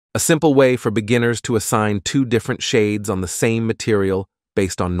A simple way for beginners to assign two different shades on the same material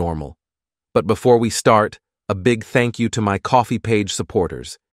based on normal. But before we start, a big thank you to my Coffee page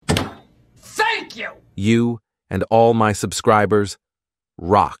supporters. Thank you! You and all my subscribers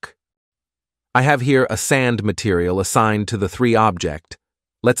rock. I have here a sand material assigned to the 3 object.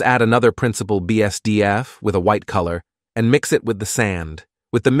 Let's add another principal BSDF with a white color and mix it with the sand.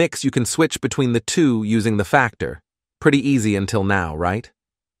 With the mix, you can switch between the two using the factor. Pretty easy until now, right?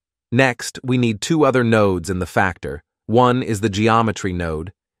 Next, we need 2 other nodes in the factor. One is the geometry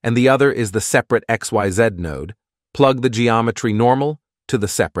node, and the other is the separate XYZ node. Plug the geometry normal to the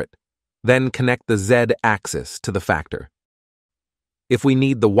separate. Then connect the Z axis to the factor. If we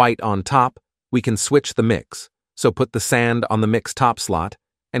need the white on top, we can switch the mix, so put the sand on the mix top slot,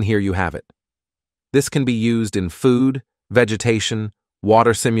 and here you have it. This can be used in food, vegetation,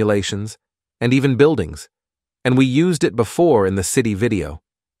 water simulations, and even buildings, and we used it before in the city video.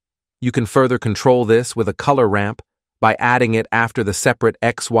 You can further control this with a color ramp by adding it after the separate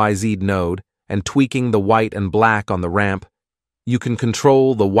XYZ node and tweaking the white and black on the ramp. You can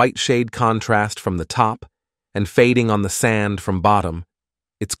control the white shade contrast from the top and fading on the sand from bottom.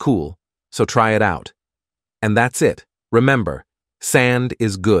 It's cool, so try it out. And that's it. Remember, sand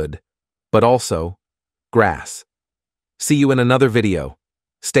is good, but also grass. See you in another video.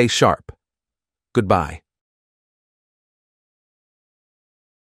 Stay sharp. Goodbye.